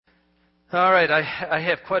All right, I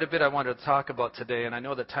have quite a bit I wanted to talk about today, and I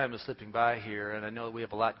know that time is slipping by here, and I know we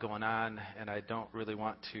have a lot going on, and I don't really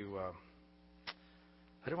want to,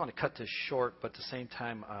 I don't want to cut this short, but at the same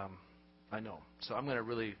time, I know. So I'm going to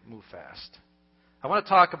really move fast. I want to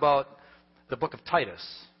talk about the book of Titus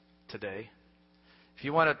today. If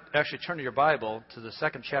you want to actually turn to your Bible to the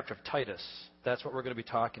second chapter of Titus, that's what we're going to be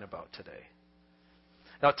talking about today.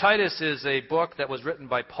 Now, Titus is a book that was written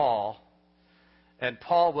by Paul. And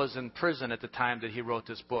Paul was in prison at the time that he wrote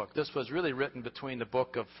this book. This was really written between the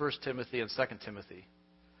book of 1 Timothy and 2 Timothy.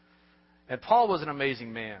 And Paul was an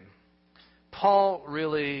amazing man. Paul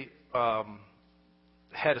really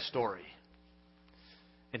had a story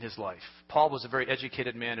in his life. Paul was a very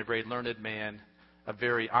educated man, a very learned man, a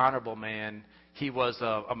very honorable man. He was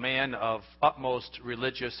a man of utmost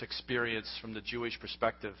religious experience from the Jewish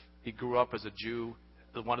perspective. He grew up as a Jew,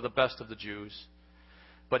 one of the best of the Jews.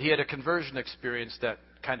 But he had a conversion experience that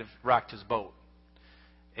kind of rocked his boat.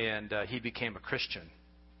 And he became a Christian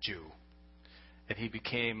Jew. And he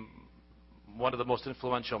became one of the most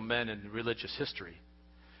influential men in religious history.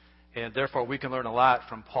 And therefore, we can learn a lot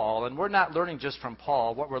from Paul. And we're not learning just from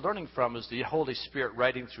Paul. What we're learning from is the Holy Spirit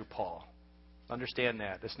writing through Paul. Understand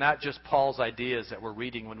that. It's not just Paul's ideas that we're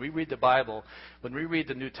reading. When we read the Bible, when we read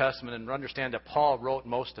the New Testament and understand that Paul wrote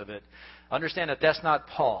most of it, understand that that's not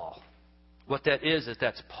Paul. What that is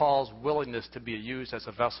that's Paul's willingness to be used as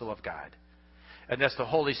a vessel of God. And that's the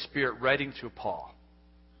Holy Spirit writing through Paul.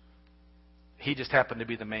 He just happened to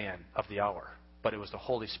be the man of the hour. But it was the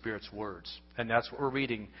Holy Spirit's words. And that's what we're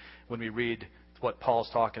reading when we read what Paul's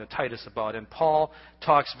talking to Titus about. And Paul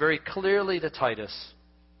talks very clearly to Titus.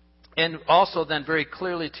 And also then very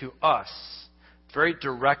clearly to us. Very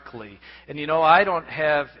directly. And you know, I don't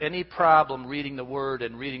have any problem reading the Word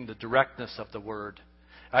and reading the directness of the Word.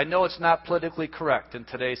 I know it's not politically correct in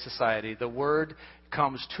today's society. The Word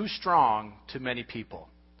comes too strong to many people.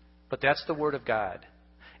 But that's the Word of God.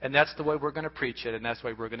 And that's the way we're going to preach it, and that's the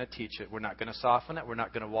way we're going to teach it. We're not going to soften it. We're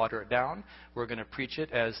not going to water it down. We're going to preach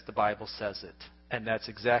it as the Bible says it. And that's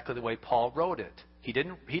exactly the way Paul wrote it. He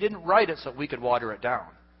didn't write it so we could water it down.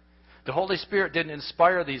 The Holy Spirit didn't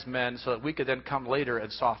inspire these men so that we could then come later and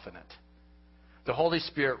soften it. The Holy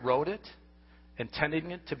Spirit wrote it,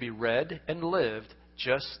 intending it to be read and lived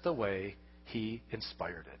just the way He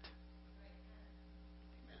inspired it.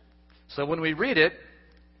 So when we read it,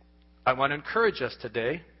 I want to encourage us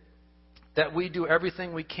today that we do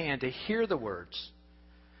everything we can to hear the words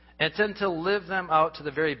and then to live them out to the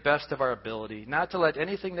very best of our ability, not to let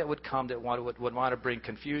anything that would come that would want to bring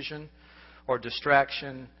confusion or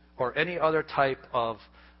distraction or any other type of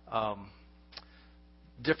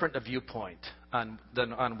different viewpoint on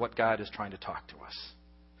what God is trying to talk to us.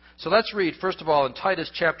 So let's read, first of all, in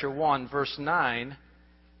Titus Chapter 1, verse 9.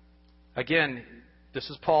 Again, this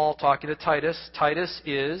is Paul talking to Titus. Titus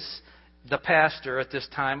is the pastor at this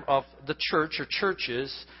time of the church or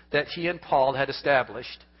churches that he and Paul had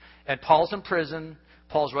established. And Paul's in prison.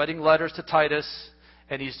 Paul's writing letters to Titus,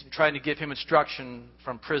 and he's trying to give him instruction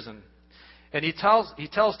from prison. And he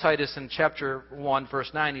tells Titus in chapter 1,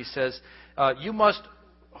 verse 9, he says, you must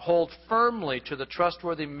hold firmly to the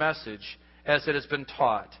trustworthy message as it has been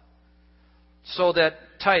taught, so that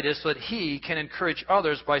he can encourage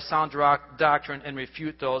others by sound doctrine and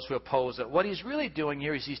refute those who oppose it. What he's really doing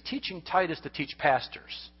here is he's teaching Titus to teach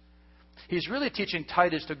pastors. He's really teaching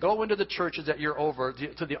Titus to go into the churches that you're over,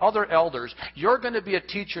 to the other elders. You're going to be a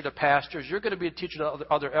teacher to pastors. You're going to be a teacher to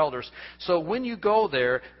other elders. So when you go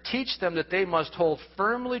there, teach them that they must hold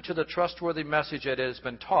firmly to the trustworthy message that has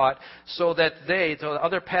been taught, so that the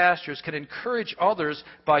other pastors, can encourage others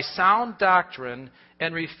by sound doctrine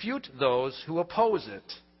and refute those who oppose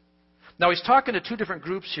it. Now he's talking to two different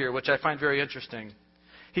groups here, which I find very interesting.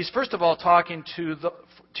 He's first of all talking to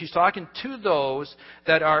those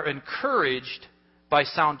that are encouraged by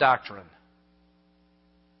sound doctrine.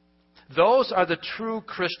 Those are the true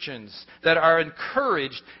Christians that are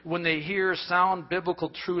encouraged when they hear sound biblical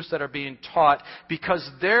truths that are being taught, because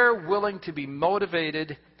they're willing to be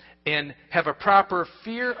motivated and have a proper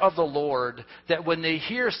fear of the Lord, that when they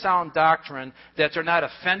hear sound doctrine, that they're not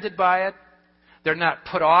offended by it, they're not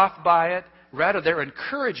put off by it, rather they're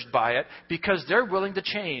encouraged by it because they're willing to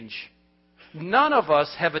change. None of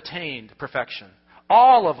us have attained perfection.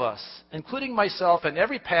 All of us, including myself and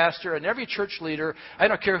every pastor and every church leader, I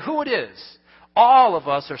don't care who it is, all of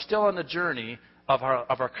us are still on the journey of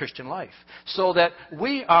our Christian life. So that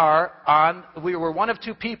we were one of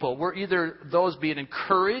two people. We're either those being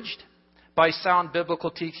encouraged by sound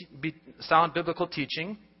biblical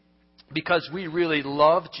teaching because we really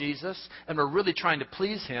love Jesus and we're really trying to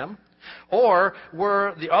please Him, Or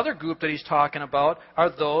were the other group that he's talking about are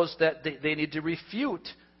those that they need to refute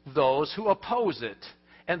those who oppose it.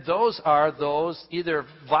 And those are those either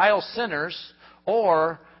vile sinners,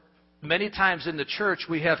 or many times in the church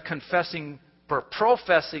we have confessing or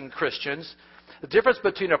professing Christians. The difference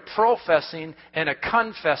between a professing and a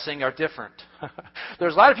confessing are different.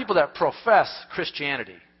 There's a lot of people that profess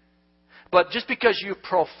Christianity. But just because you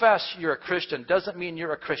profess you're a Christian doesn't mean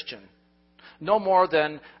you're a Christian. No more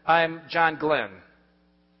than I'm John Glenn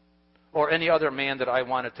or any other man that I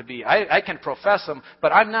want it to be. I can profess him,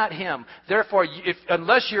 but I'm not him. Therefore,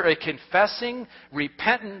 unless you're a confessing,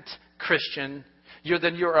 repentant Christian,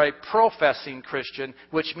 then you're a professing Christian,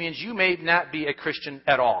 which means you may not be a Christian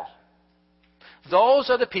at all. Those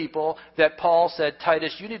are the people that Paul said,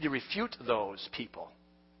 Titus, you need to refute those people.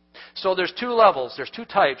 So there's two levels, there's two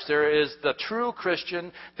types. There is the true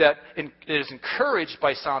Christian that is encouraged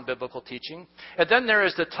by sound biblical teaching, and then there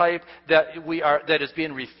is the type that is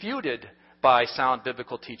being refuted by sound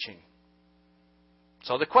biblical teaching.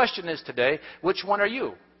 So the question is today, which one are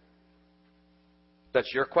you?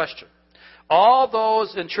 That's your question. All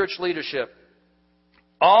those in church leadership,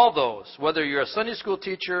 all those, whether you're a Sunday school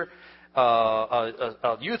teacher,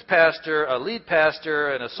 a youth pastor, a lead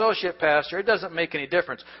pastor, an associate pastor, it doesn't make any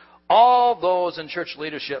difference. All those in church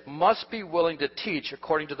leadership must be willing to teach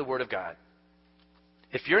according to the Word of God.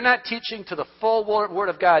 If you're not teaching to the full Word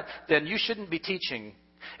of God, then you shouldn't be teaching.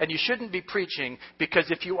 And you shouldn't be preaching, because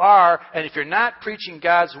if you are, and if you're not preaching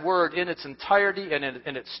God's Word in its entirety and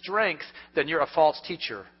in its strength, then you're a false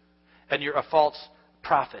teacher. And you're a false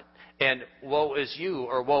prophet. And woe is you,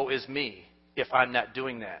 or woe is me, if I'm not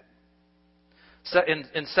doing that. So in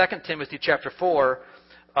 2 Timothy chapter 4,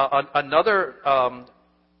 another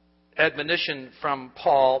admonition from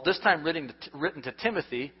Paul, this time written to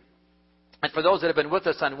Timothy. And for those that have been with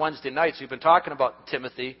us on Wednesday nights, we've been talking about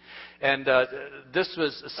Timothy. And this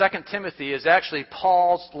was 2 Timothy is actually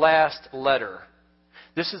Paul's last letter.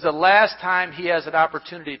 This is the last time he has an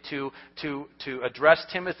opportunity to address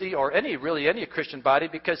Timothy or any Christian body,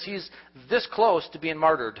 because he's this close to being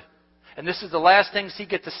martyred. And this is the last things he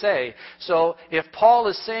gets to say. So if Paul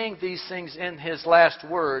is saying these things in his last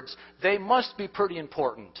words, they must be pretty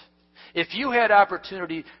important. If you had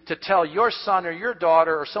opportunity to tell your son or your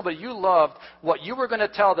daughter or somebody you loved what you were going to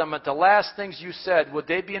tell them at the last things you said, would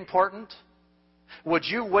they be important? Would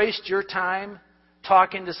you waste your time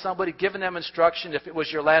talking to somebody, giving them instruction if it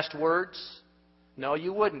was your last words? No,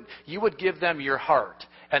 you wouldn't. You would give them your heart.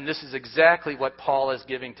 And this is exactly what Paul is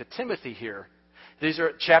giving to Timothy here. These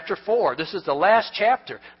are chapter 4. This is the last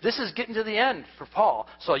chapter. This is getting to the end for Paul.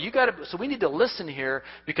 So we need to listen here,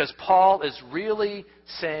 because Paul is really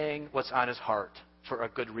saying what's on his heart for a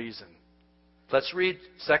good reason. Let's read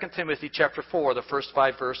 2 Timothy chapter 4, the first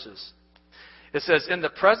 5 verses. It says, "In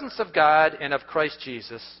the presence of God and of Christ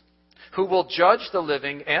Jesus, who will judge the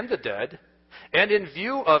living and the dead, and in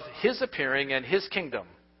view of his appearing and his kingdom,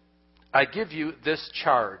 I give you this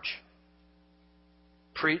charge.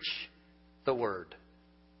 Preach the word.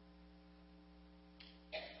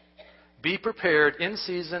 Be prepared in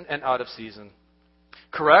season and out of season.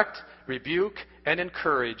 Correct, rebuke, and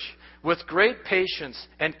encourage with great patience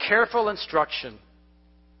and careful instruction.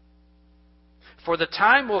 For the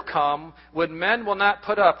time will come when men will not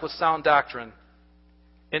put up with sound doctrine.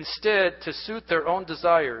 Instead, to suit their own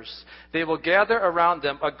desires, they will gather around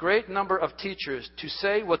them a great number of teachers to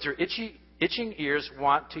say what their itching ears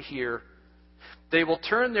want to hear. They will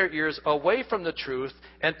turn their ears away from the truth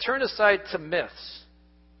and turn aside to myths.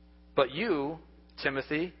 But you,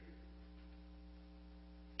 Timothy,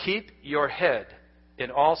 keep your head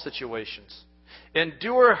in all situations.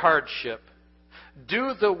 Endure hardship.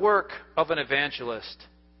 Do the work of an evangelist.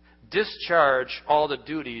 Discharge all the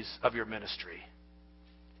duties of your ministry."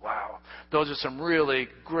 Wow. Those are some really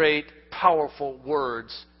great, powerful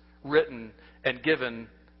words written and given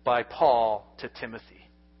by Paul to Timothy.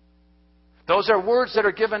 Those are words that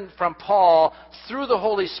are given from Paul through the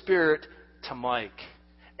Holy Spirit to Mike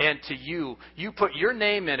and to you. You put your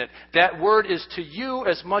name in it. That word is to you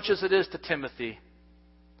as much as it is to Timothy.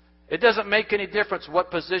 It doesn't make any difference what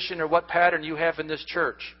position or what pattern you have in this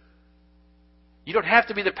church. You don't have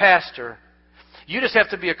to be the pastor. You just have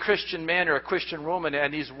to be a Christian man or a Christian woman,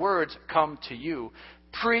 and these words come to you.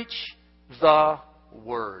 Preach the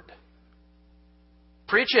word.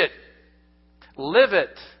 Preach it. Live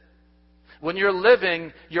it. When you're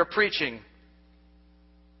living, you're preaching.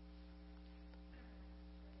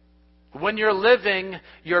 When you're living,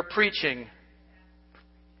 you're preaching.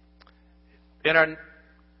 In our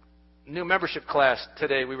new membership class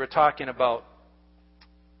today, we were talking about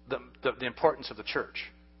the importance of the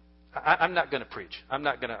church. I'm not going to preach. I'm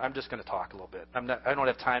just going to talk a little bit. I don't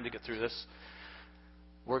have time to get through this.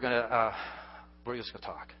 We're just going to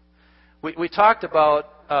talk. We talked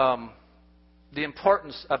about the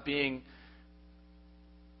importance of being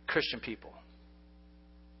Christian people.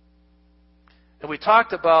 And we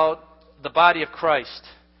talked about the body of Christ,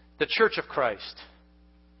 the church of Christ,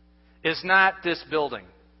 is not this building.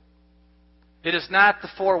 It is not the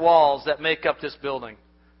four walls that make up this building.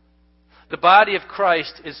 The body of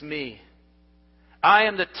Christ is me. I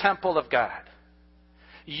am the temple of God.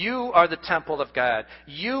 You are the temple of God.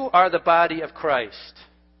 You are the body of Christ.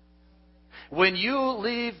 When you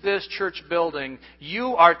leave this church building,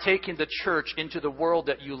 you are taking the church into the world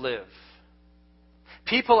that you live.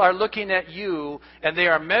 People are looking at you, and they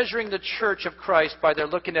are measuring the church of Christ by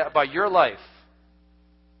your life,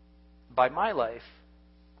 by my life.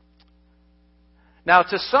 Now,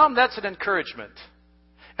 to some, that's an encouragement.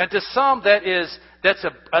 And to some, that's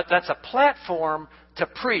a platform to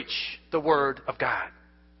preach the Word of God.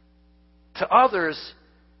 To others,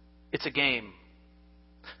 it's a game.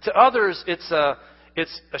 To others, it's a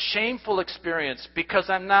shameful experience because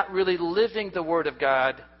I'm not really living the Word of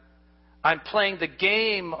God. I'm playing the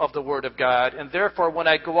game of the Word of God, and therefore when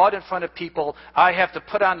I go out in front of people, I have to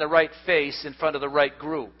put on the right face in front of the right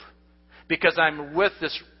group. Because I'm with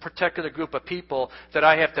this particular group of people that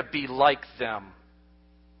I have to be like them.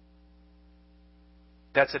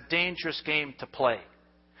 That's a dangerous game to play.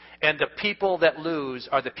 And the people that lose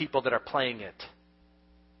are the people that are playing it.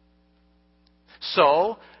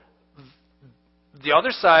 So, the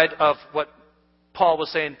other side of what Paul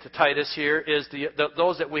was saying to Titus here is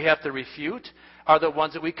those that we have to refute are the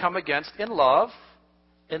ones that we come against in love,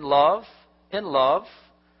 and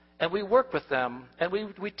we work with them, and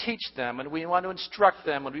we teach them, and we want to instruct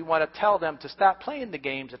them, and we want to tell them to stop playing the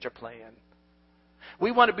games that they're playing.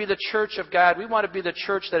 We want to be the church of God. We want to be the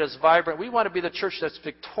church that is vibrant. We want to be the church that's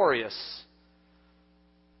victorious.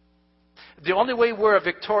 The only way we're a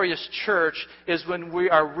victorious church is when we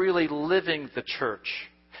are really living the church.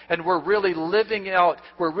 And we're really living out,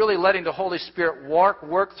 we're really letting the Holy Spirit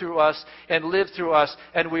work through us and live through us.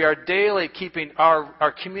 And we are daily keeping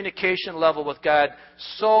our communication level with God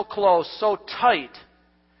so close, so tight,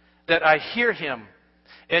 that I hear Him.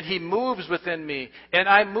 And He moves within me. And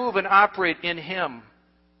I move and operate in Him.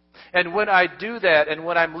 And when I do that, and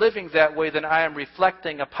when I'm living that way, then I am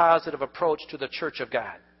reflecting a positive approach to the church of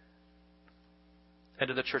God. And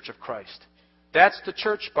to the church of Christ. That's the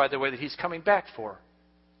church, by the way, that He's coming back for.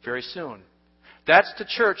 Very soon. That's the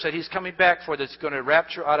church that He's coming back for, that's going to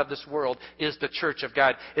rapture out of this world, is the church of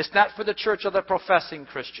God. It's not for the church of the professing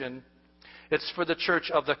Christian. It's for the church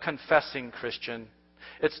of the confessing Christian.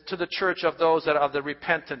 It's to the church of those that are the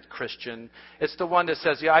repentant Christian. It's the one that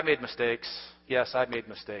says, yeah, I made mistakes. Yes, I made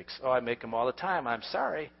mistakes. Oh, I make them all the time. I'm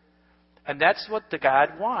sorry. And that's what the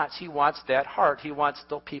God wants. He wants that heart. He wants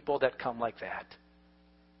the people that come like that.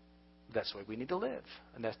 That's the way we need to live.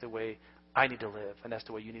 And that's the way I need to live, and that's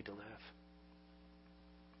the way you need to live.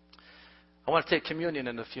 I want to take communion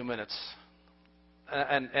in a few minutes.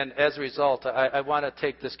 And as a result, I want to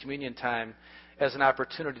take this communion time as an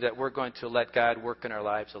opportunity that we're going to let God work in our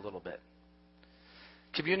lives a little bit.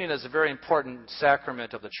 Communion is a very important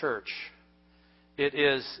sacrament of the church. It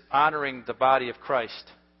is honoring the body of Christ.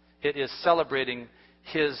 It is celebrating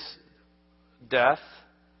His death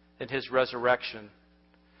and His resurrection.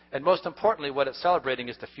 And most importantly, what it's celebrating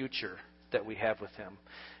is the future that we have with Him.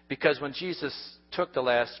 Because when Jesus took the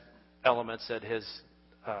last elements at His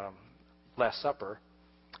Last Supper,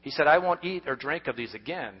 He said, I won't eat or drink of these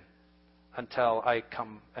again until I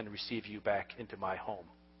come and receive you back into my home.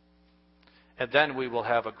 And then we will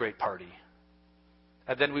have a great party.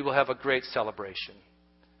 And then we will have a great celebration.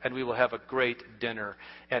 And we will have a great dinner.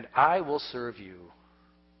 And I will serve you.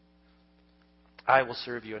 I will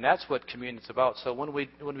serve you. And that's what communion is about. So when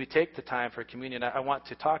we take the time for communion, I want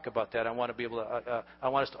to talk about that. I want to be able to. I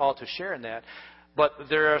want us all to share in that. But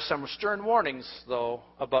there are some stern warnings, though,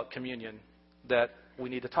 about communion that we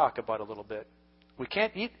need to talk about a little bit. We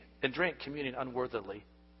can't eat and drink communion unworthily.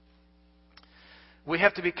 We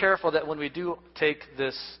have to be careful that when we do take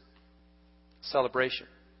this celebration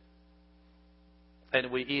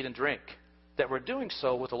and we eat and drink, that we're doing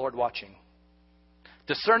so with the Lord watching,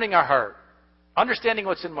 discerning our heart. Understanding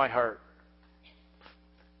what's in my heart.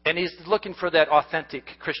 And He's looking for that authentic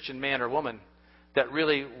Christian man or woman that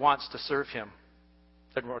really wants to serve Him,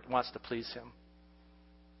 that wants to please Him.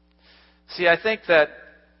 See, I think that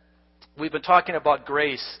we've been talking about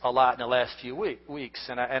grace a lot in the last few weeks,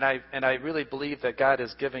 and I really believe that God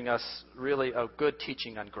is giving us really a good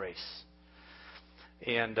teaching on grace.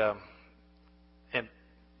 And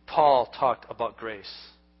Paul talked about grace.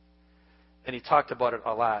 and he talked about it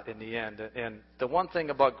a lot in the end. And the one thing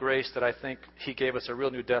about grace that I think he gave us a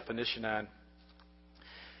real new definition on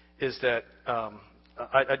is that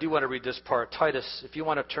I do want to read this part. Titus, if you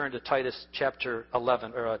want to turn to Titus chapter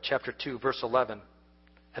 11 or chapter 2, verse 11,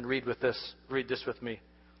 and read this with me,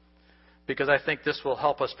 because I think this will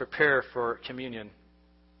help us prepare for communion.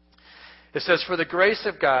 It says, "For the grace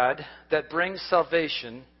of God that brings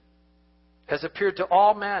salvation has appeared to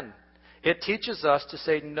all men. It teaches us to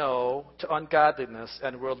say no to ungodliness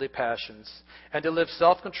and worldly passions, and to live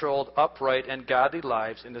self-controlled, upright, and godly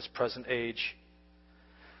lives in this present age."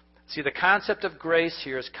 See, the concept of grace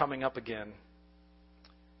here is coming up again.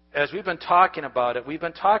 As we've been talking about it, we've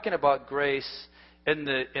been talking about grace in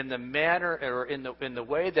the manner or in the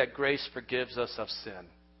way that grace forgives us of sin,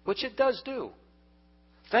 which it does do.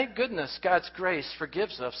 Thank goodness God's grace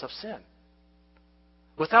forgives us of sin.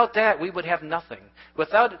 Without that, we would have nothing.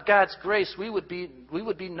 Without God's grace, we would be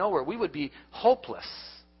nowhere. We would be hopeless.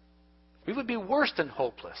 We would be worse than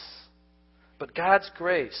hopeless. But God's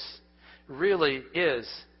grace really is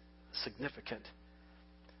significant.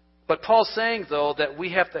 But Paul's saying, though, that we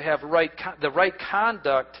have to have the right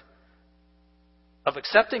conduct of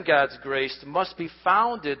accepting God's grace must be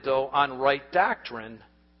founded, though, on right doctrine.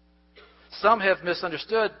 Some have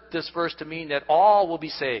misunderstood this verse to mean that all will be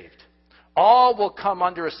saved. All will come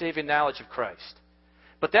under a saving knowledge of Christ.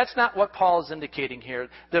 But that's not what Paul is indicating here.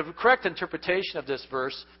 The correct interpretation of this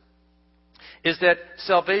verse is that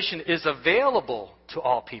salvation is available to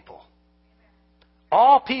all people.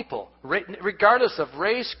 All people, regardless of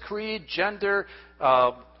race, creed, gender,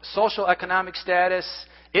 social, economic status,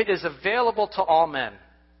 it is available to all men.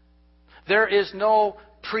 There is no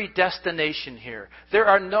predestination here. There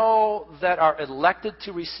are no that are elected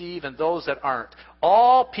to receive and those that aren't.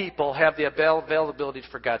 All people have the availability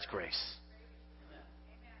for God's grace.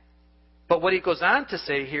 But what he goes on to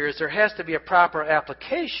say here is there has to be a proper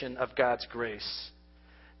application of God's grace.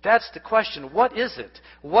 That's the question. What is it?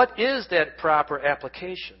 What is that proper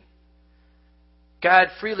application? God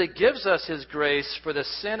freely gives us His grace for the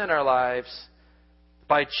sin in our lives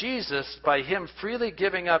by Jesus, by Him freely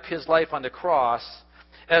giving up His life on the cross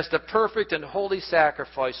as the perfect and holy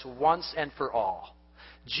sacrifice once and for all.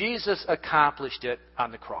 Jesus accomplished it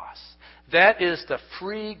on the cross. That is the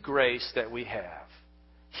free grace that we have.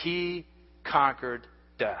 He conquered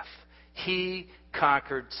death. He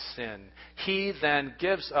conquered sin. He then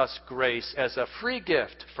gives us grace as a free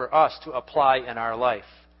gift for us to apply in our life.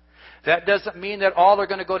 That doesn't mean that all are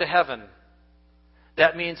going to go to heaven.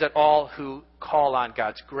 That means that all who call on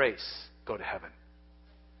God's grace go to heaven.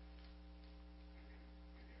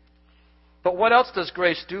 But what else does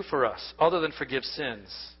grace do for us other than forgive sins?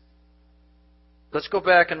 Let's go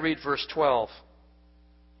back and read verse 12.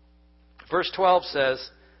 Verse 12 says,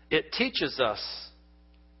 it teaches us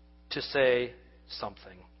to say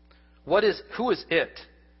something. Who is it?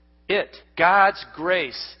 It. God's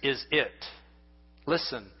grace is it.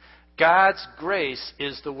 Listen, God's grace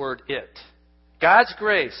is the word it. God's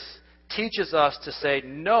grace teaches us to say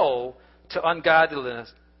no to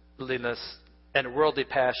ungodliness and worldly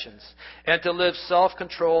passions, and to live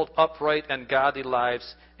self-controlled, upright, and godly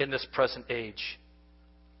lives in this present age.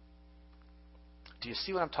 Do you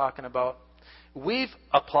see what I'm talking about? We've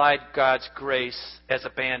applied God's grace as a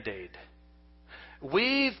Band-Aid.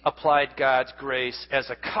 We've applied God's grace as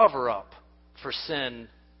a cover-up for sin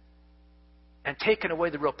and taken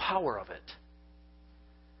away the real power of it.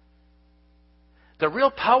 The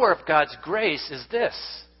real power of God's grace is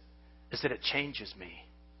this, is that it changes me.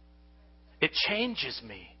 It changes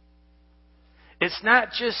me. It's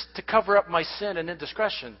not just to cover up my sin and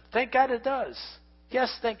indiscretion. Thank God it does.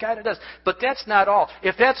 Yes, thank God it does. But that's not all.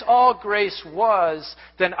 If that's all grace was,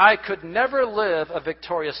 then I could never live a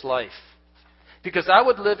victorious life. Because I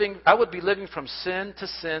would be living from sin to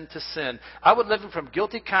sin to sin. I would be living from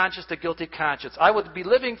guilty conscience to guilty conscience. I would be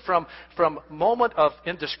living from moment of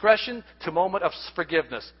indiscretion to moment of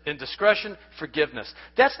forgiveness. Indiscretion, forgiveness.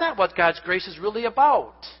 That's not what God's grace is really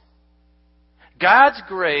about. God's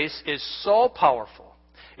grace is so powerful.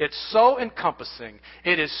 It's so encompassing.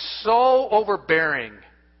 It is so overbearing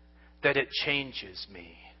that it changes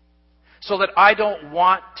me. So that I don't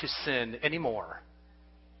want to sin anymore.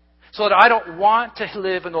 So that I don't want to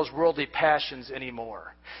live in those worldly passions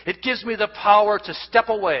anymore. It gives me the power to step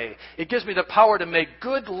away. It gives me the power to make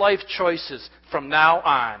good life choices from now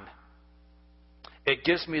on. It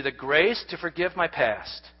gives me the grace to forgive my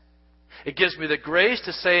past. It gives me the grace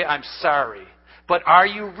to say, I'm sorry. But are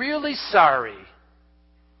you really sorry?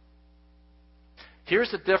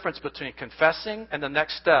 Here's the difference between confessing and the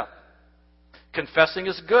next step. Confessing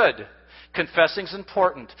is good. Confessing is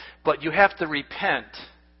important. But you have to repent.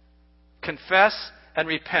 Confess and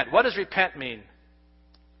repent. What does repent mean?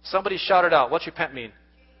 Somebody shout it out. What's repent mean?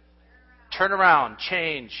 Turn around,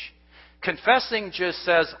 change. Confessing just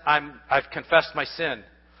says, I've confessed my sin.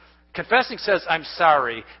 Confessing says, I'm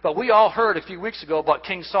sorry. But we all heard a few weeks ago about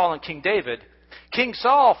King Saul and King David. King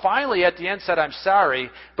Saul finally at the end said, I'm sorry,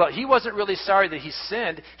 but he wasn't really sorry that he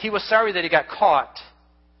sinned. He was sorry that he got caught.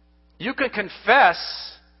 You can confess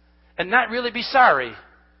and not really be sorry.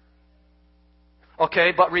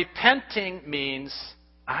 Okay, but repenting means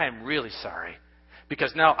I am really sorry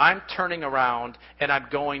because now I'm turning around and I'm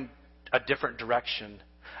going a different direction.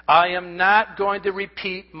 I am not going to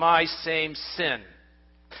repeat my same sin.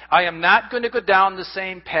 I am not going to go down the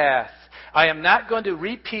same path. I am not going to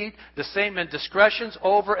repeat the same indiscretions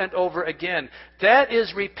over and over again. That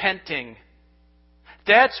is repenting.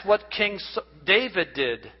 That's what King David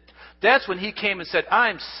did. That's when he came and said,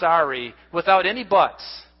 I'm sorry, without any buts,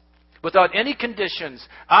 without any conditions.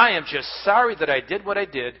 I am just sorry that I did what I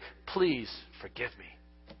did. Please forgive me.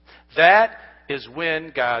 That is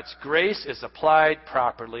when God's grace is applied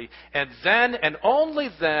properly. And then, and only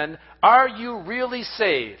then, are you really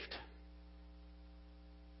saved.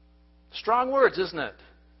 Strong words, isn't it?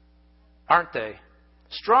 Aren't they?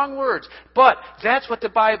 Strong words. But that's what the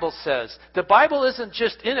Bible says. The Bible isn't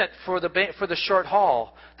just in it for the short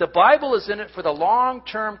haul. The Bible is in it for the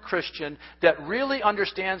long-term Christian that really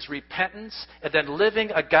understands repentance and then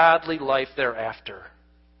living a godly life thereafter.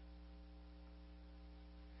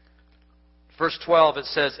 Verse 12, it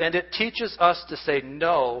says, and it teaches us to say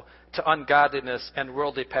no to ungodliness and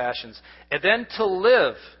worldly passions, and then to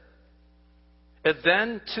live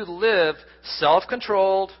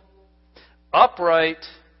self-controlled, upright,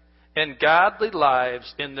 and godly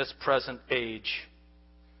lives in this present age.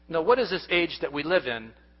 Now, what is this age that we live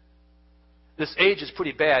in? This age is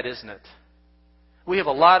pretty bad, isn't it? We have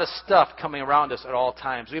a lot of stuff coming around us at all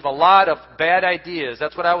times. We have a lot of bad ideas.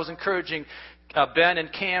 That's what I was encouraging Ben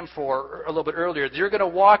and Cam for a little bit earlier. You're going to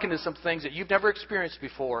walk into some things that you've never experienced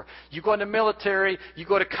before. You go in the military, you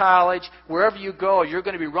go to college, wherever you go, you're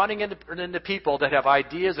going to be running into people that have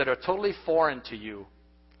ideas that are totally foreign to you.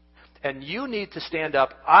 And you need to stand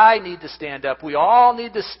up. I need to stand up. We all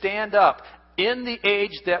need to stand up in the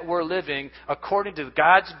age that we're living according to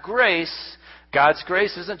God's grace. God's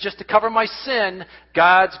grace isn't just to cover my sin.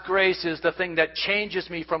 God's grace is the thing that changes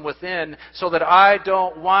me from within so that I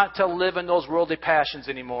don't want to live in those worldly passions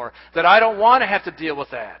anymore. That I don't want to have to deal with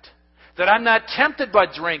that. That I'm not tempted by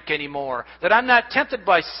drink anymore. That I'm not tempted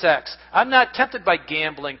by sex. I'm not tempted by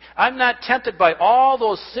gambling. I'm not tempted by all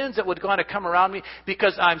those sins that would going to come around me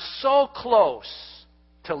because I'm so close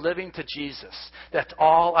to living to Jesus that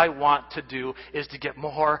all I want to do is to get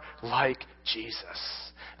more like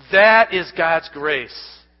Jesus. That is God's grace.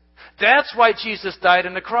 That's why Jesus died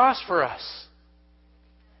on the cross for us.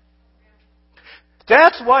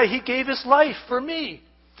 That's why He gave His life for me,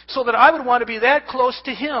 so that I would want to be that close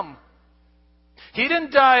to Him. He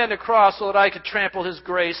didn't die on the cross so that I could trample His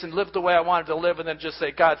grace and live the way I wanted to live and then just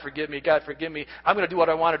say, God forgive me, God forgive me. I'm going to do what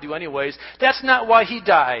I want to do anyways. That's not why He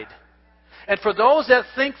died. And for those that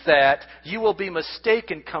think that, you will be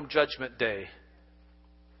mistaken come Judgment Day.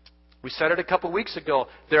 We said it a couple weeks ago.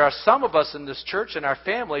 There are some of us in this church and our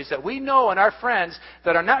families that we know and our friends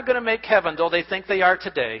that are not going to make heaven, though they think they are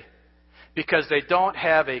today, because they don't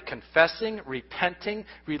have a confessing, repenting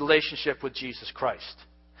relationship with Jesus Christ.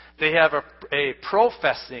 They have a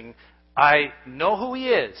professing, I know who He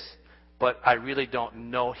is, but I really don't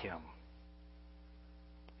know Him.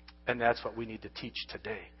 And that's what we need to teach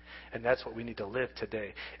today. And that's what we need to live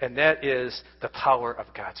today. And that is the power of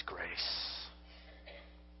God's grace.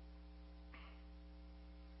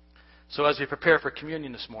 So as we prepare for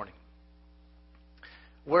communion this morning,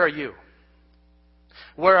 where are you?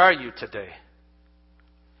 Where are you today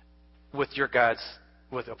with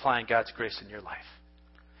applying God's grace in your life?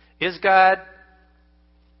 Is God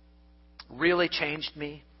really changed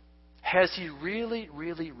me? Has He really,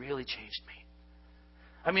 really, really changed me?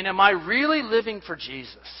 I mean, am I really living for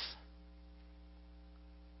Jesus?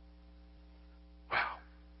 Wow.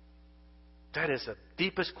 That is the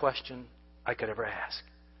deepest question I could ever ask.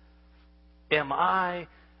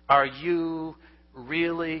 Are you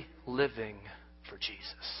really living for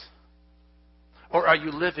Jesus? Or are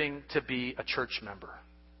you living to be a church member?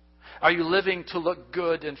 Are you living to look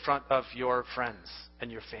good in front of your friends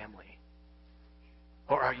and your family?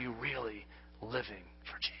 Or are you really living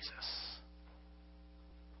for Jesus?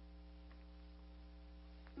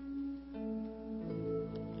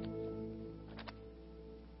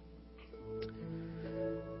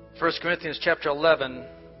 1 Corinthians chapter 11,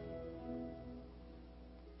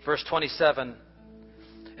 verse 27,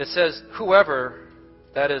 it says, whoever,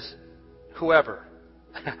 that is whoever,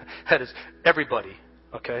 that is everybody,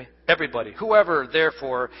 okay? Everybody. Whoever,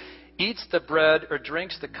 therefore, eats the bread or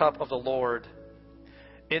drinks the cup of the Lord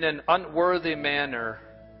in an unworthy manner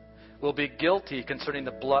will be guilty concerning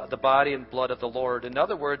the body and blood of the Lord. In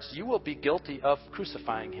other words, you will be guilty of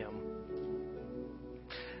crucifying him.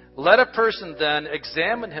 Let a person then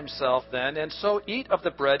examine himself then, and so eat of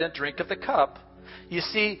the bread and drink of the cup. You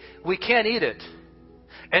see, we can't eat it,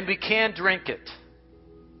 and we can drink it.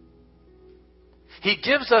 He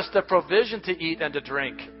gives us the provision to eat and to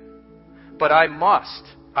drink. But I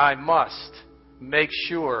must make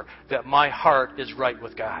sure that my heart is right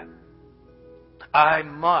with God. I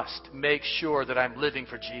must make sure that I'm living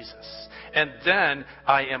for Jesus. And then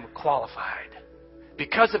I am qualified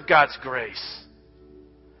because of God's grace.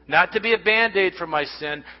 Not to be a Band-Aid for my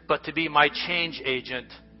sin, but to be my change agent.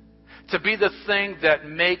 To be the thing that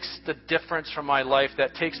makes the difference for my life,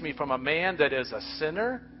 that takes me from a man that is a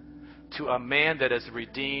sinner to a man that is a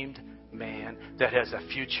redeemed man that has a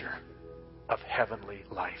future of heavenly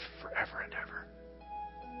life forever and ever.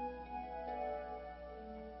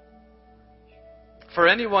 For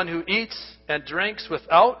anyone who eats and drinks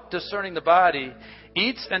without discerning the body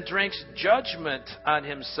eats and drinks judgment on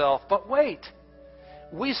himself. But wait,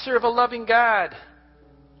 we serve a loving God.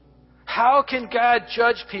 How can God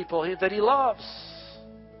judge people that He loves?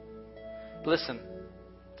 Listen,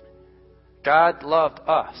 God loved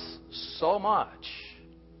us so much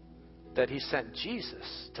that He sent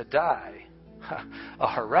Jesus to die a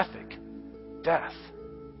horrific death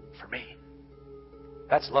for me.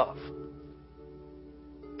 That's love.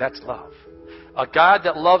 That's love. A God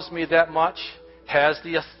that loves me that much has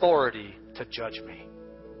the authority to judge me.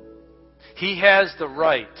 He has the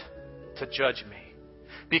right to judge me.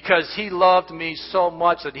 Because He loved me so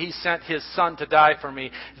much that He sent His Son to die for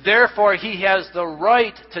me. Therefore, He has the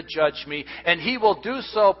right to judge me. And He will do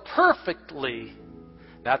so perfectly.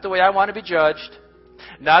 Not the way I want to be judged.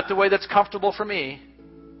 Not the way that's comfortable for me.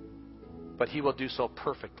 But He will do so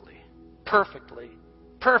perfectly. Perfectly.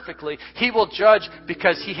 Perfectly. He will judge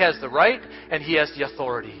because He has the right and He has the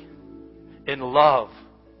authority. In love.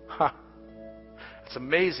 It's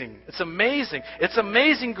amazing. It's amazing. It's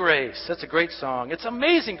amazing grace. That's a great song. It's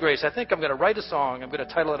amazing grace. I think I'm going to write a song. I'm going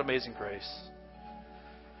to title it Amazing Grace.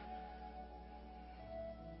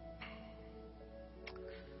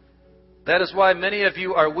 That is why many of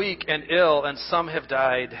you are weak and ill, and some have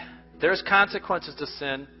died. There's consequences to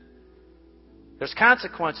sin. There's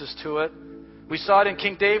consequences to it. We saw it in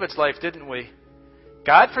King David's life, didn't we?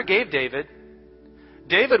 God forgave David.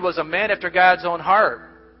 David was a man after God's own heart.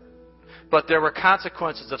 But there were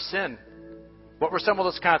consequences of sin. What were some of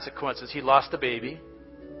those consequences? He lost a baby.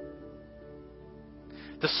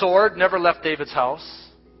 The sword never left David's house.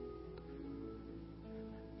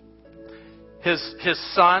 His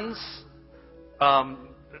sons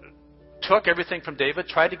took everything from David,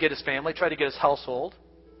 tried to get his family, tried to get his household.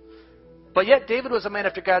 But yet David was a man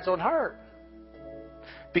after God's own heart.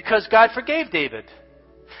 Because God forgave David.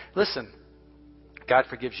 Listen, God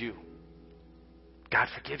forgives you. God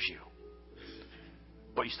forgives you.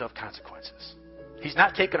 But you still have consequences. He's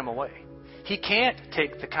not taking them away. He can't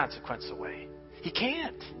take the consequence away. He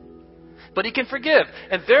can't. But He can forgive.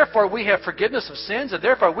 And therefore we have forgiveness of sins. And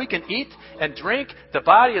therefore we can eat and drink the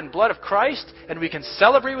body and blood of Christ. And we can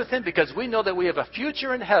celebrate with Him because we know that we have a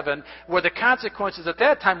future in heaven where the consequences at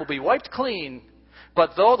that time will be wiped clean.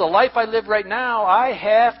 But though the life I live right now, I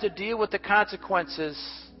have to deal with the consequences.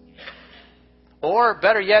 Or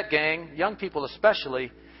better yet, gang, young people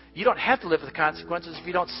especially, you don't have to live with the consequences if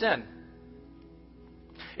you don't sin.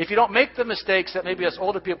 If you don't make the mistakes that maybe us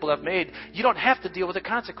older people have made, you don't have to deal with the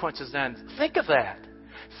consequences then. Think of that.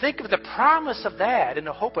 Think of the promise of that and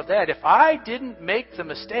the hope of that. If I didn't make the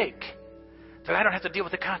mistake, then I don't have to deal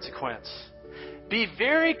with the consequence. Be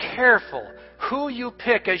very careful who you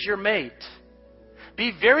pick as your mate.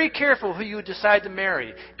 Be very careful who you decide to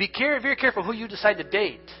marry. Be very careful who you decide to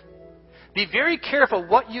date. Be very careful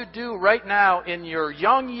what you do right now in your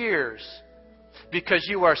young years because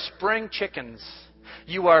you are spring chickens.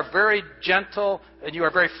 You are very gentle and you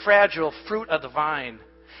are very fragile fruit of the vine.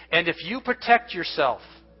 And if you protect yourself,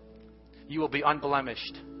 you will be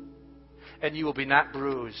unblemished and you will be not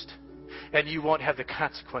bruised and you won't have the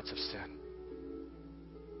consequence of sin.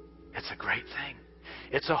 It's a great thing.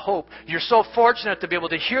 It's a hope. You're so fortunate to be able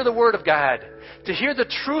to hear the Word of God, to hear the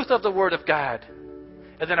truth of the Word of God,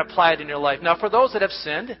 and then apply it in your life. Now, for those that have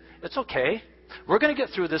sinned, it's okay. We're going to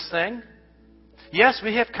get through this thing. Yes,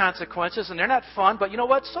 we have consequences, and they're not fun, but you know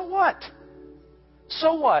what? So what?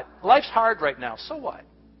 So what? Life's hard right now. So what?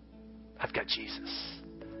 I've got Jesus.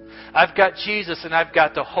 I've got Jesus, and I've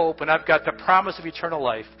got the hope, and I've got the promise of eternal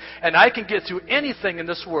life. And I can get through anything in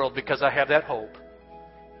this world because I have that hope.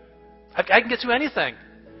 I can get through anything.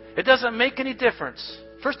 It doesn't make any difference.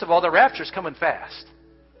 First of all, the rapture's coming fast.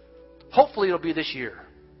 Hopefully it'll be this year.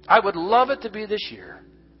 I would love it to be this year.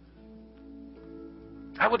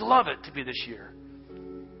 I would love it to be this year.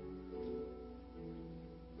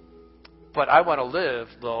 But I want to live,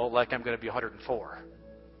 though, like I'm going to be 104.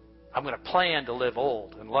 I'm going to plan to live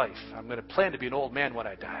old in life. I'm going to plan to be an old man when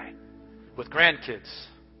I die. With grandkids.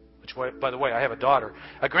 Which, by the way, I have a daughter.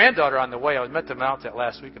 A granddaughter on the way. I met them out that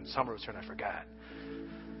last week in summer was here and I forgot.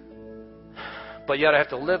 But yet I have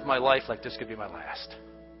to live my life like this could be my last.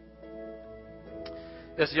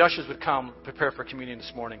 As the ushers would come, prepare for communion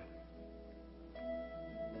this morning.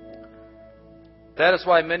 That is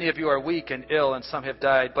why many of you are weak and ill and some have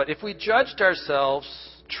died. But if we judged ourselves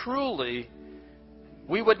truly,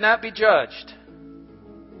 we would not be judged.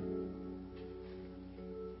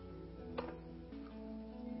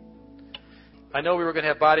 I know we were going to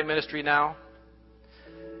have body ministry now.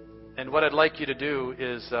 And what I'd like you to do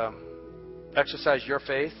is exercise your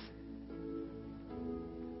faith.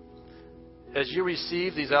 As you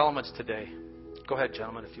receive these elements today, go ahead,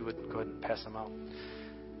 gentlemen, if you would go ahead and pass them out.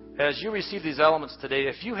 As you receive these elements today,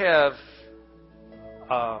 if you have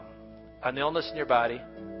an illness in your body,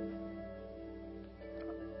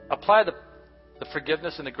 apply the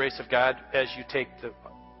forgiveness and the grace of God as you take the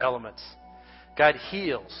elements. God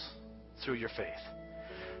heals through your faith.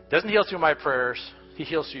 Doesn't heal through my prayers. He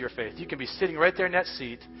heals through your faith. You can be sitting right there in that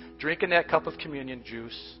seat, drinking that cup of communion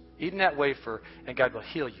juice, eating that wafer, and God will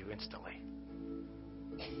heal you instantly.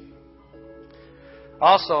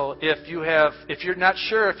 Also, if you're not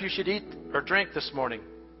sure if you should eat or drink this morning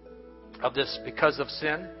of this because of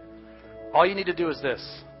sin, all you need to do is this.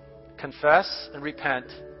 Confess and repent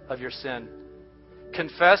of your sin.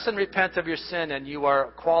 Confess and repent of your sin, and you are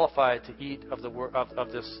qualified to eat of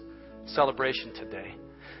this celebration today.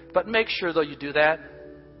 But make sure, though, you do that.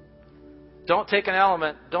 Don't take an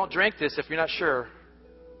element. Don't drink this if you're not sure.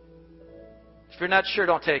 If you're not sure,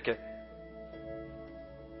 don't take it.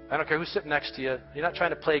 I don't care who's sitting next to you. You're not trying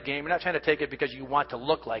to play a game. You're not trying to take it because you want to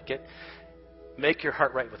look like it. Make your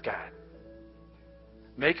heart right with God.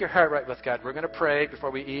 Make your heart right with God. We're going to pray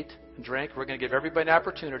before we eat and drink. We're going to give everybody an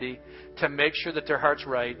opportunity to make sure that their heart's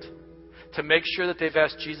right, to make sure that they've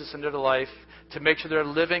asked Jesus into their life, to make sure they're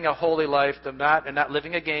living a holy life, and not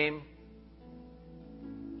living a game.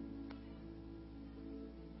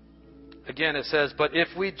 Again, it says, but if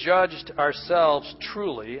we judged ourselves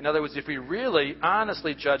truly, in other words, if we really,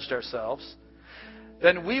 honestly judged ourselves,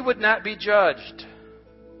 then we would not be judged.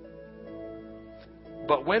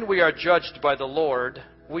 But when we are judged by the Lord,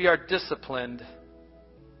 we are disciplined.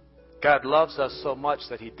 God loves us so much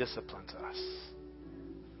that He disciplines us.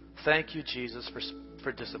 Thank you, Jesus,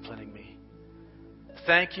 for disciplining me.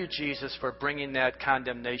 Thank you, Jesus, for bringing that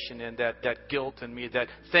condemnation in, that guilt in me.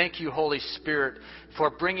 Thank you, Holy Spirit, for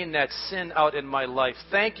bringing that sin out in my life.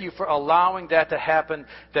 Thank you for allowing that to happen,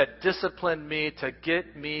 that disciplined me to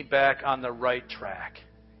get me back on the right track.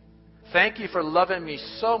 Thank you for loving me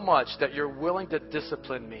so much that you're willing to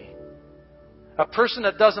discipline me. A person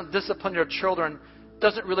that doesn't discipline their children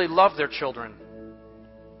doesn't really love their children.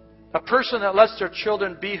 A person that lets their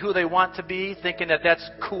children be who they want to be, thinking that that's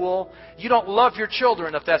cool, you don't love your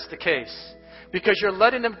children if that's the case. Because you're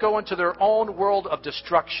letting them go into their own world of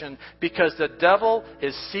destruction, because the devil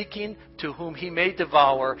is seeking to whom he may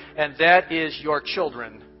devour, and that is your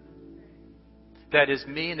children. That is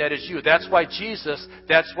me and that is you. That's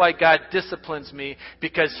why God disciplines me,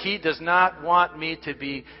 because He does not want me to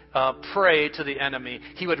be prey to the enemy.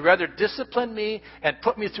 He would rather discipline me and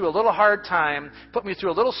put me through a little hard time, put me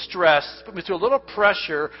through a little stress, put me through a little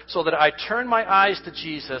pressure, so that I turn my eyes to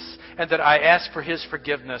Jesus and that I ask for His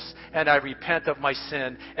forgiveness and I repent of my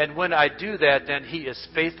sin. And when I do that, then He is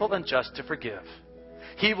faithful and just to forgive.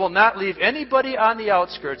 He will not leave anybody on the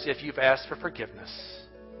outskirts if you've asked for forgiveness.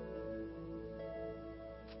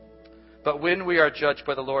 But when we are judged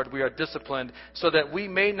by the Lord, we are disciplined so that we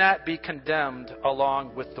may not be condemned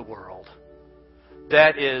along with the world.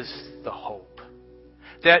 That is the hope.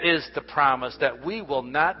 That is the promise, that we will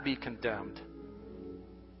not be condemned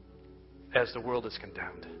as the world is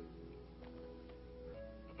condemned.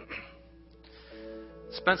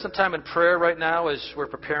 Spend some time in prayer right now as we're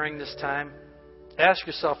preparing this time. Ask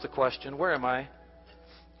yourself the question, where am I?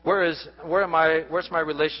 Where's my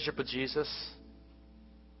relationship with Jesus?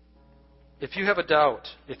 If you have a doubt,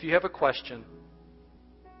 if you have a question,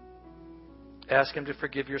 ask Him to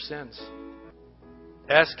forgive your sins.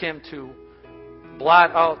 Ask Him to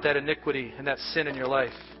blot out that iniquity and that sin in your life.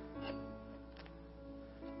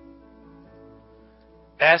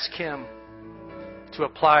 Ask Him to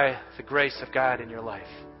apply the grace of God in your life.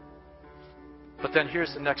 But then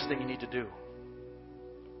here's the next thing you need to do.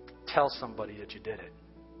 Tell somebody that you did it.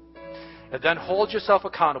 And then hold yourself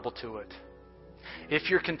accountable to it. If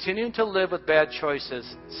you're continuing to live with bad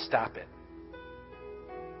choices, stop it.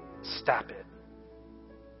 Stop it.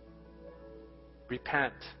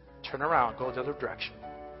 Repent. Turn around. Go the other direction.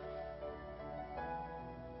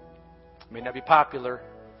 It may not be popular.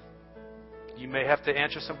 You may have to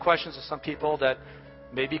answer some questions to some people that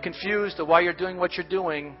may be confused of why you're doing what you're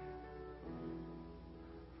doing.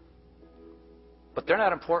 But they're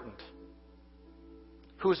not important.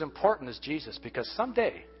 Who's important is Jesus, because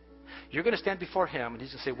someday you're going to stand before Him and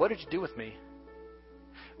He's going to say, what did you do with me?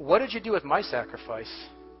 What did you do with my sacrifice?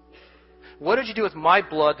 What did you do with my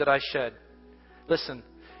blood that I shed? Listen,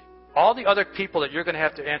 all the other people that you're going to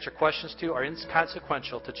have to answer questions to are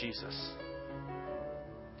inconsequential to Jesus.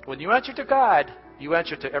 When you answer to God, you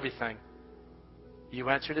answer to everything. You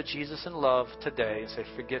answer to Jesus in love today and say,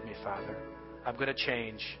 forgive me, Father. I'm going to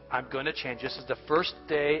change. I'm going to change. This is the first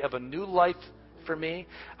day of a new life for me.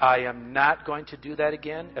 I am not going to do that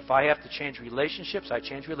again. If I have to change relationships, I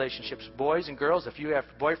change relationships. Boys and girls, if you have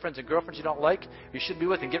boyfriends and girlfriends you don't like, you shouldn't be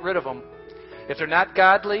with them. Get rid of them. If they're not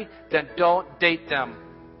godly, then don't date them.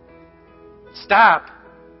 Stop.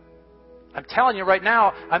 I'm telling you right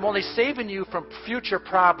now, I'm only saving you from future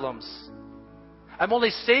problems. I'm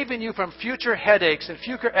only saving you from future headaches and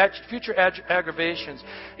future aggravations.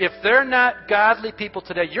 If they're not godly people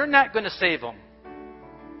today, you're not going to save them.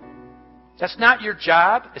 That's not your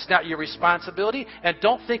job. It's not your responsibility. And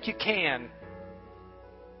don't think you can.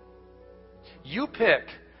 You pick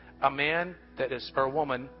a man that is, or a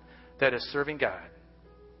woman that is serving God.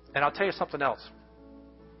 And I'll tell you something else.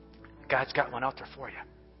 God's got one out there for you.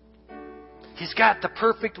 He's got the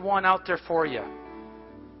perfect one out there for you.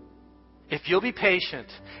 If you'll be patient,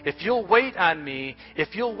 if you'll wait on me,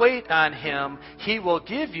 if you'll wait on Him, He will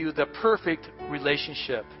give you the perfect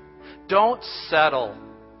relationship. Don't settle.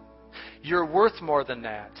 You're worth more than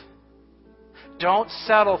that. Don't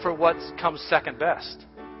settle for what comes second best.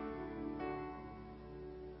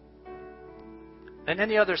 And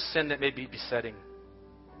any other sin that may be besetting.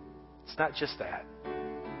 It's not just that.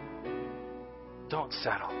 Don't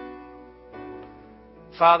settle.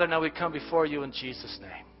 Father, now we come before you in Jesus'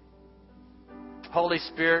 name. Holy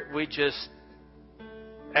Spirit, we just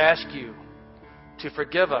ask you to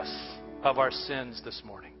forgive us of our sins this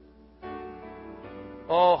morning.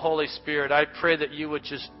 Oh, Holy Spirit, I pray that you would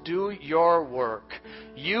just do your work.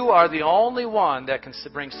 You are the only one that can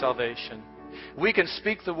bring salvation. We can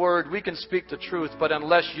speak the word, we can speak the truth, but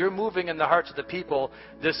unless you're moving in the hearts of the people,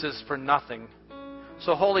 this is for nothing.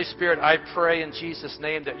 So, Holy Spirit, I pray in Jesus'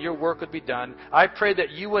 name that your work would be done. I pray that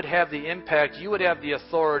you would have the impact, you would have the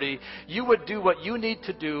authority, you would do what you need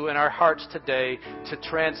to do in our hearts today to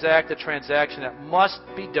transact the transaction that must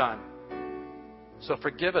be done. So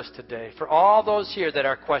forgive us today. For all those here that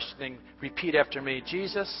are questioning, repeat after me.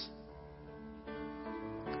 Jesus,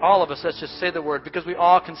 all of us, let's just say the word, because we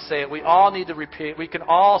all can say it. We all need to repeat. We can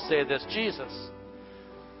all say this. Jesus,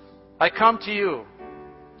 I come to you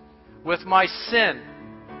with my sin.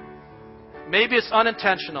 Maybe it's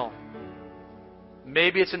unintentional.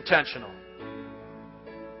 Maybe it's intentional.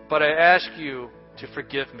 But I ask you to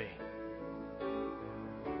forgive me.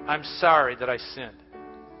 I'm sorry that I sinned.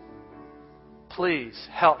 Please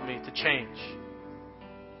help me to change.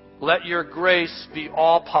 Let your grace be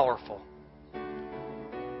all-powerful,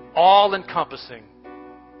 all-encompassing,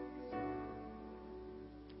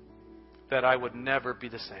 that I would never be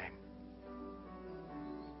the same.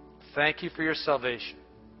 Thank you for your salvation.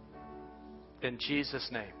 In Jesus'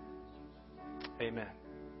 name, amen.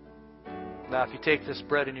 Now, if you take this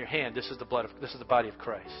bread in your hand, this is the body of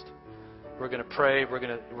Christ. We're going to pray. We're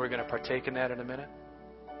going to partake in that in a minute.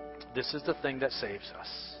 This is the thing that saves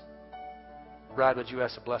us. Rod, would you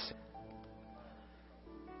ask a blessing?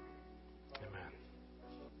 Amen.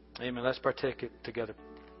 Amen. Let's partake it together.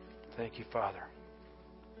 Thank you, Father.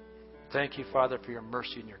 Thank you, Father, for your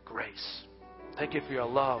mercy and your grace. Thank you for your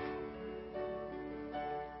love.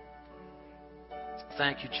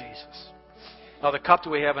 Thank you, Jesus. Now, the cup that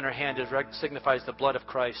we have in our hand signifies the blood of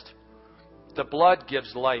Christ. The blood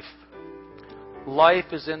gives life. Life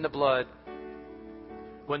is in the blood.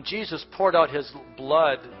 When Jesus poured out His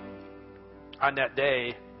blood on that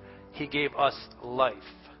day, He gave us life.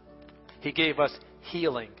 He gave us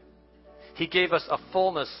healing. He gave us a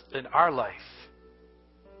fullness in our life.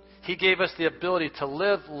 He gave us the ability to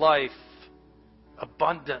live life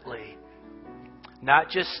abundantly. Not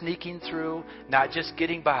just sneaking through, not just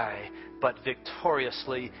getting by, but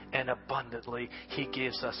victoriously and abundantly He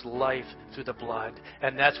gives us life through the blood.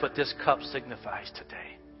 And that's what this cup signifies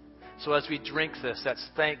today. So as we drink this, let's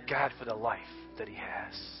thank God for the life that He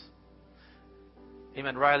has.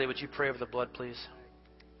 Amen. Riley, would you pray over the blood, please?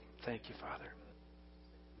 Thank you, Father.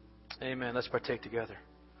 Amen. Let's partake together.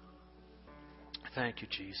 Thank you,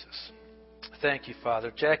 Jesus. Thank you,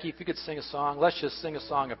 Father. Jackie, if you could sing a song, let's just sing a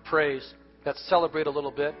song of praise. Let's celebrate a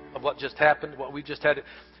little bit of what just happened, what we just had.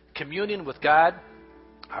 Communion with God,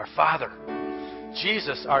 our Father.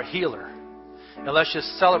 Jesus, our healer. And let's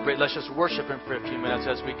just celebrate, let's just worship Him for a few minutes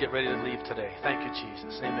as we get ready to leave today. Thank you,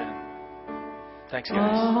 Jesus. Amen. Thanks,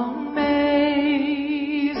 guys.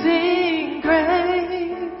 Amazing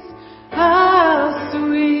grace, how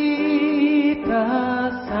sweet the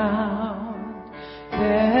sound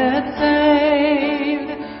that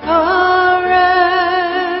saved a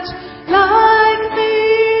wretch like me.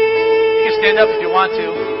 You can stand up if you want to.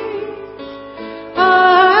 I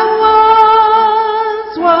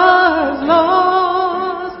once was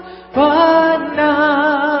lost, but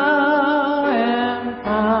now am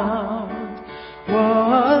found.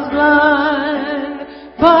 Was blind,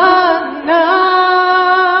 but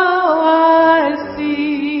now I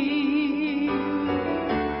see.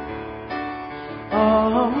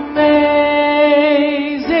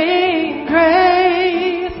 Amazing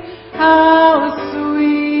grace, how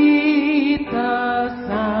sweet the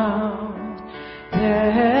sound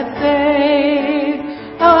that saved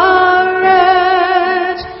a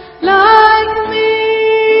wretch like me.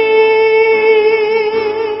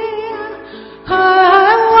 I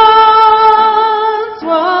once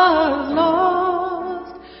was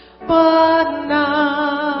lost, but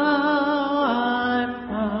now I'm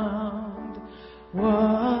found.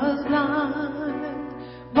 Was blind,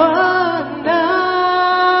 but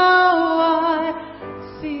now I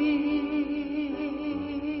see.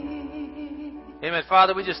 Amen.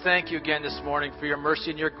 Father, we just thank you again this morning for your mercy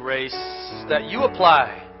and your grace that you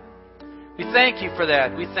apply. We thank you for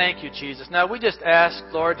that. We thank you, Jesus. Now, we just ask,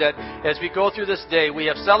 Lord, that as we go through this day, we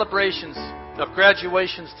have celebrations of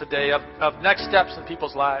graduations today, of next steps in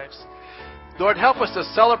people's lives. Lord, help us to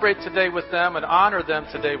celebrate today with them and honor them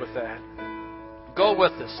today with that. Go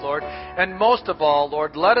with us, Lord. And most of all,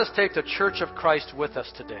 Lord, let us take the church of Christ with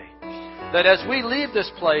us today. That as we leave this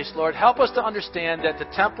place, Lord, help us to understand that the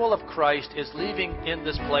temple of Christ is leaving in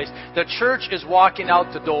this place. The church is walking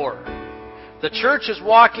out the door. The church is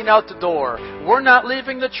walking out the door. We're not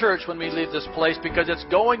leaving the church when we leave this place because it's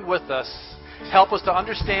going with us. Help us to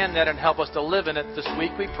understand that and help us to live in it this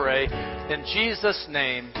week, we pray. In Jesus'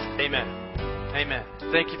 name, amen. Amen.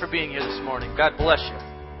 Thank you for being here this morning. God bless you.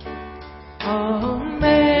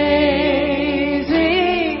 Amazing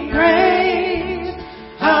grace,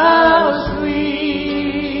 how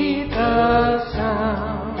sweet the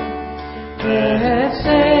sound that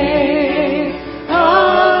saved